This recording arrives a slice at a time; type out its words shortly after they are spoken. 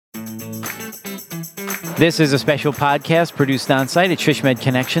This is a special podcast produced on site at SHSMD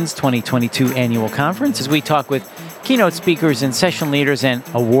Connections 2022 Annual Conference as we talk with keynote speakers and session leaders and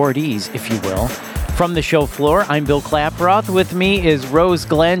awardees, if you will. From the show floor, I'm Bill Klaproth. With me is Rose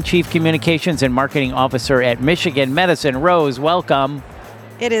Glenn, Chief Communications and Marketing Officer at Michigan Medicine. Rose, welcome.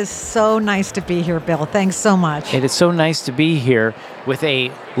 It is so nice to be here, Bill. Thanks so much. It is so nice to be here with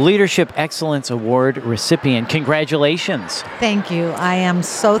a Leadership Excellence Award recipient. Congratulations. Thank you. I am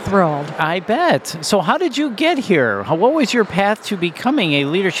so thrilled. I bet. So how did you get here? What was your path to becoming a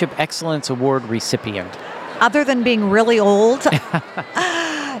Leadership Excellence Award recipient? Other than being really old,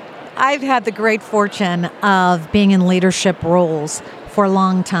 I've had the great fortune of being in leadership roles for a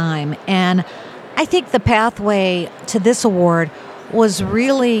long time. And I think the pathway to this award was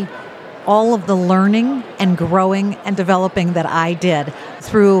really all of the learning and growing and developing that I did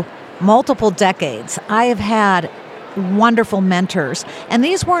through multiple decades. I have had wonderful mentors, and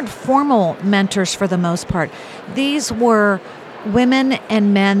these weren't formal mentors for the most part. These were women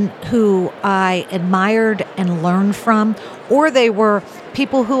and men who I admired and learned from, or they were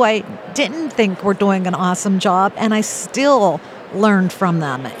people who I didn't think were doing an awesome job, and I still learned from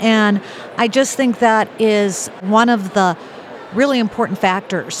them. And I just think that is one of the really important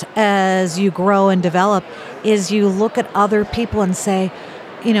factors as you grow and develop is you look at other people and say,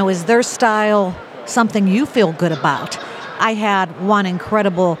 you know, is their style something you feel good about? I had one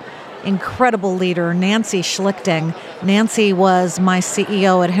incredible leader, Nancy Schlichting. Nancy was my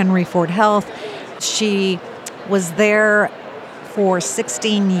CEO at Henry Ford Health. She was there for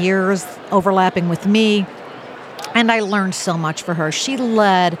 16 years, overlapping with me, and I learned so much for her. She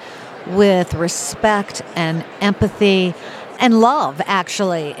led with respect and empathy and love,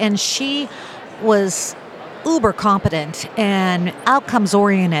 actually. And she was uber competent and outcomes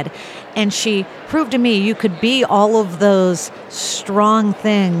oriented. And she proved to me you could be all of those strong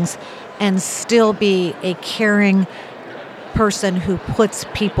things and still be a caring person who puts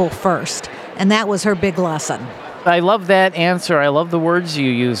people first. And that was her big lesson. I love that answer. I love the words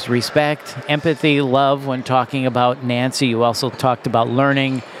you used: respect, empathy, love. When talking about Nancy, you also talked about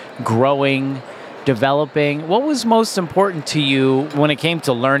learning, growing, developing. What was most important to you when it came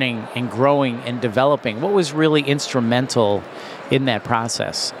to learning and growing and developing? What was really instrumental in that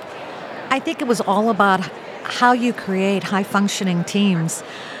process? I think it was all about how you create high-functioning teams,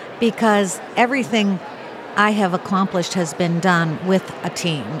 because everything I have accomplished has been done with a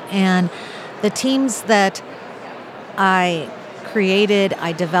team. And the teams that I created,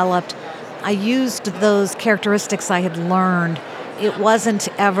 I developed, I used those characteristics I had learned. It wasn't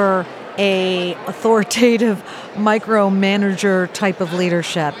ever a authoritative micromanager type of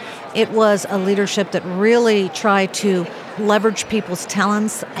leadership. It was a leadership that really tried to leverage people's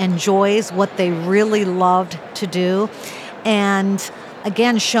talents and joys, what they really loved to do. And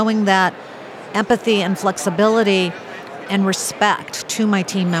again, showing that empathy and flexibility and respect to my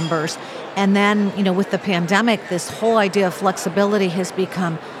team members. And then, you know, with the pandemic, this whole idea of flexibility has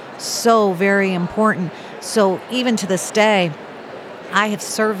become so very important. So even to this day, I have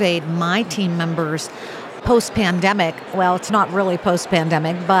surveyed my team members post-pandemic. Well, it's not really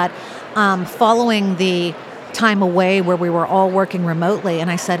post-pandemic, but following the time away where we were all working remotely.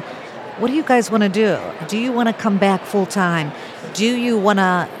 And I said, what do you guys want to do? Do you want to come back full-time? Do you want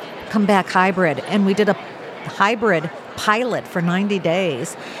to come back hybrid? And we did a hybrid pilot for 90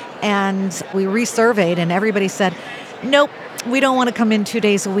 days. And we resurveyed, and everybody said, nope, we don't want to come in 2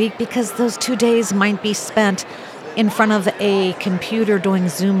 days a week because those 2 days might be spent in front of a computer doing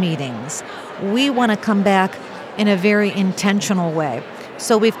Zoom meetings. We want to come back in a very intentional way.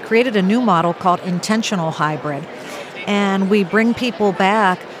 So we've created a new model called intentional hybrid, and we bring people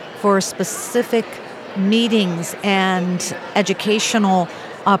back for specific meetings and educational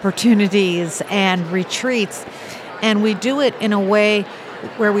opportunities and retreats, and we do it in a way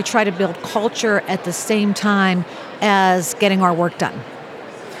where we try to build culture at the same time as getting our work done.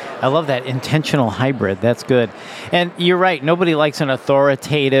 I love that intentional hybrid. That's good. And you're right. Nobody likes an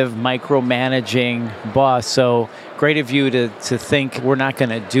authoritative, micromanaging boss. So great of you to think we're not going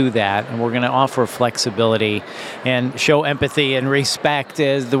to do that, and we're going to offer flexibility and show empathy and respect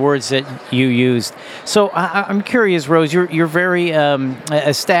as the words that you used. So I'm curious, Rose, you're very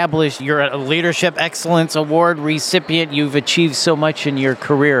established. You're a Leadership Excellence Award recipient. You've achieved so much in your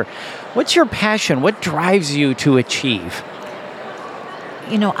career. What's your passion? What drives you to achieve?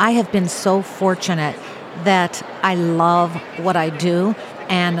 You know, I have been so fortunate that I love what I do,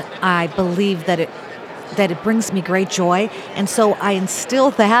 and I believe that it brings me great joy. And so I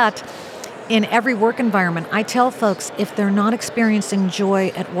instill that in every work environment. I tell folks, if they're not experiencing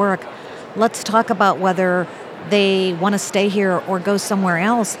joy at work, let's talk about whether they want to stay here or go somewhere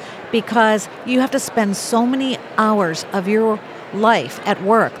else, because you have to spend so many hours of your life at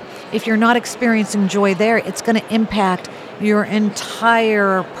work. If you're not experiencing joy there, it's going to impact your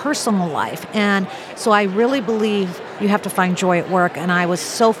entire personal life. And so I really believe you have to find joy at work. And I was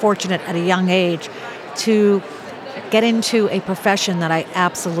so fortunate at a young age to get into a profession that I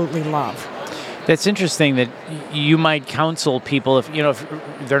absolutely love. That's interesting that you might counsel people if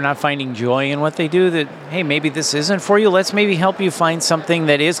they're not finding joy in what they do, that, hey, maybe this isn't for you. Let's maybe help you find something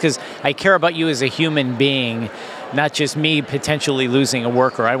that is, because I care about you as a human being, not just me potentially losing a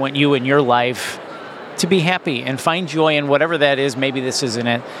worker. I want you in your life to be happy and find joy in whatever that is. Maybe this isn't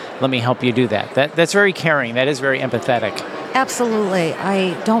it. Let me help you do that. That's very caring. That is very empathetic. Absolutely.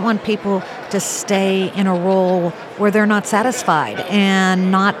 I don't want people to stay in a role where they're not satisfied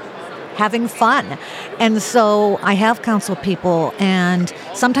and not having fun. And so I have counseled people, and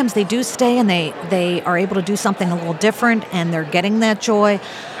sometimes they do stay and they are able to do something a little different and they're getting that joy.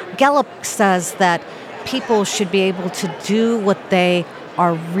 Gallup says that people should be able to do what they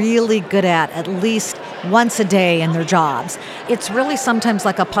are really good at least once a day in their jobs. It's really sometimes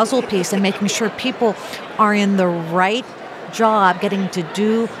like a puzzle piece, and making sure people are in the right job, getting to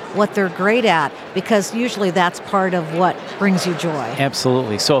do what they're great at, because usually that's part of what brings you joy.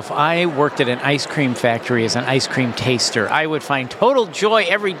 Absolutely. So if I worked at an ice cream factory as an ice cream taster, I would find total joy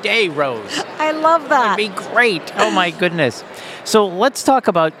every day, Rose. I love that. That'd be great. Oh my goodness. So let's talk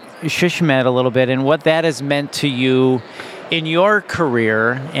about SHSMD a little bit and what that has meant to you in your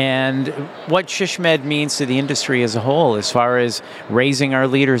career, and what SHSMD means to the industry as a whole as far as raising our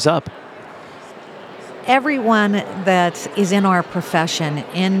leaders up. Everyone that is in our profession,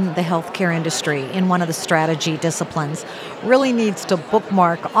 in the healthcare industry, in one of the strategy disciplines, really needs to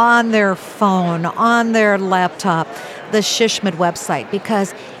bookmark on their phone, on their laptop, the SHSMD website,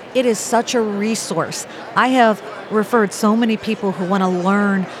 because it is such a resource. I have referred so many people who want to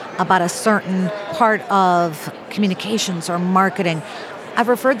learn about a certain part of communications or marketing. I've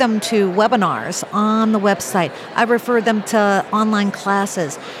referred them to webinars on the website. I've referred them to online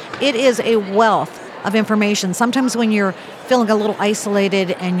classes. It is a wealth of information. Sometimes when you're feeling a little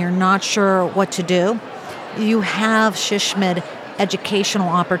isolated and you're not sure what to do, you have SHSMD educational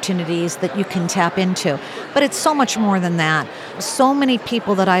opportunities that you can tap into. But it's so much more than that. So many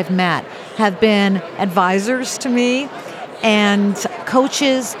people that I've met have been advisors to me and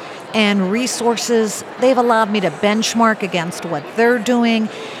coaches and resources. They've allowed me to benchmark against what they're doing.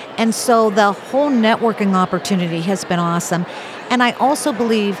 And so the whole networking opportunity has been awesome. And I also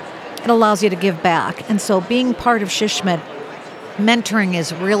believe it allows you to give back. And so being part of SHSMD, mentoring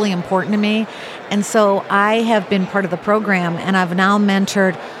is really important to me. And so I have been part of the program, and I've now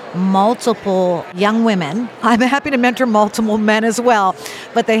mentored multiple young women. I'm happy to mentor multiple men as well,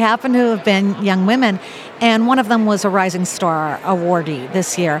 but they happen to have been young women. And one of them was a Rising Star awardee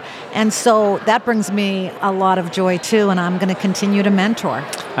this year. And so that brings me a lot of joy too, and I'm going to continue to mentor.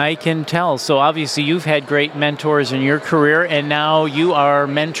 I can tell. So obviously you've had great mentors in your career, and now you are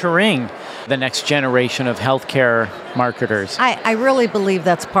mentoring the next generation of healthcare marketers. I really believe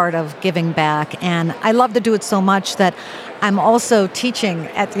that's part of giving back, and I love to do it so much that I'm also teaching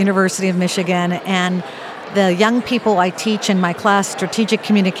at the University of Michigan, and the young people I teach in my class, Strategic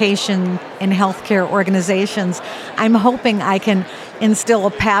Communication in Healthcare Organizations, I'm hoping I can instill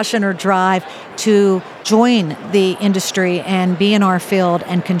a passion or drive to join the industry and be in our field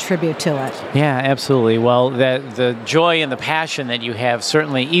and contribute to it. Yeah, absolutely. Well, the joy and the passion that you have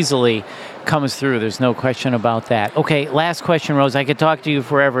certainly easily comes through. There's no question about that. Okay, last question, Rose. I could talk to you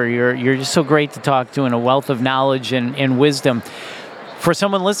forever. You're just so great to talk to, and a wealth of knowledge and wisdom. For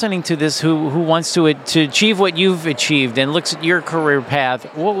someone listening to this who wants to achieve what you've achieved and looks at your career path,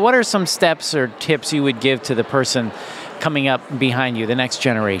 what are some steps or tips you would give to the person coming up behind you, the next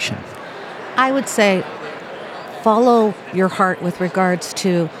generation? I would say follow your heart with regards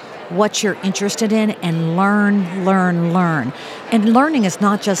to what you're interested in, and learn. And learning is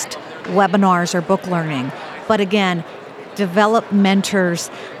not just webinars or book learning, but again, develop mentors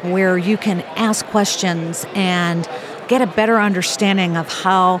where you can ask questions and get a better understanding of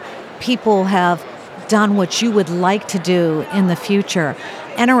how people have done what you would like to do in the future.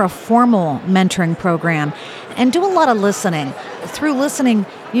 Enter a formal mentoring program and do a lot of listening. Through listening,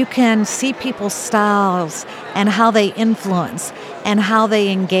 you can see people's styles and how they influence and how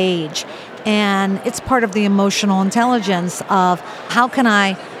they engage. And it's part of the emotional intelligence of how can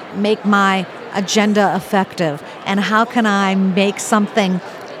I make my agenda effective, and how can I make something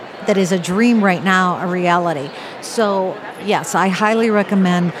that is a dream right now a reality. So yes, I highly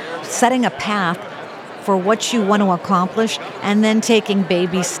recommend setting a path for what you want to accomplish and then taking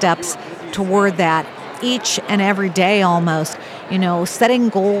baby steps toward that each and every day almost. Setting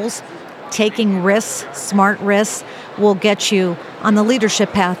goals, taking risks, smart risks, will get you on the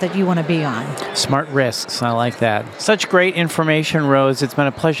leadership path that you want to be on. Smart risks. I like that. Such great information, Rose. It's been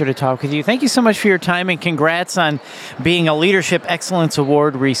a pleasure to talk with you. Thank you so much for your time, and congrats on being a Leadership Excellence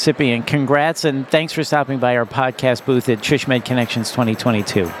Award recipient. Congrats, and thanks for stopping by our podcast booth at SHSMD Connections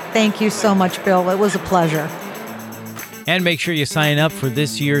 2022. Thank you so much, Bill. It was a pleasure. And make sure you sign up for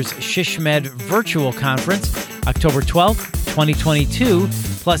this year's SHSMD Virtual Conference, October 12th, 2022,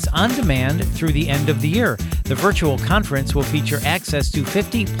 plus on demand through the end of the year. The virtual conference will feature access to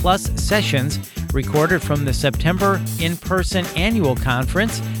 50-plus sessions recorded from the September in-person annual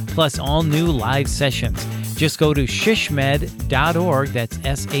conference, plus all new live sessions. Just go to shsmd.org, that's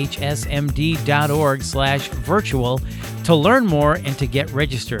shsmd.org/virtual, to learn more and to get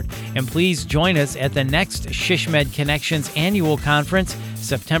registered. And please join us at the next SHSMD Connections Annual Conference,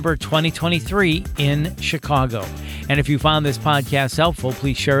 September 2023 in Chicago. And if you found this podcast helpful,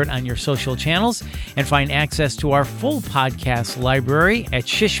 please share it on your social channels and find access to our full podcast library at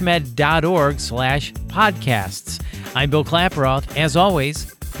shsmd.org/podcasts. I'm Bill Klaproth. As always,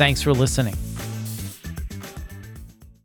 thanks for listening.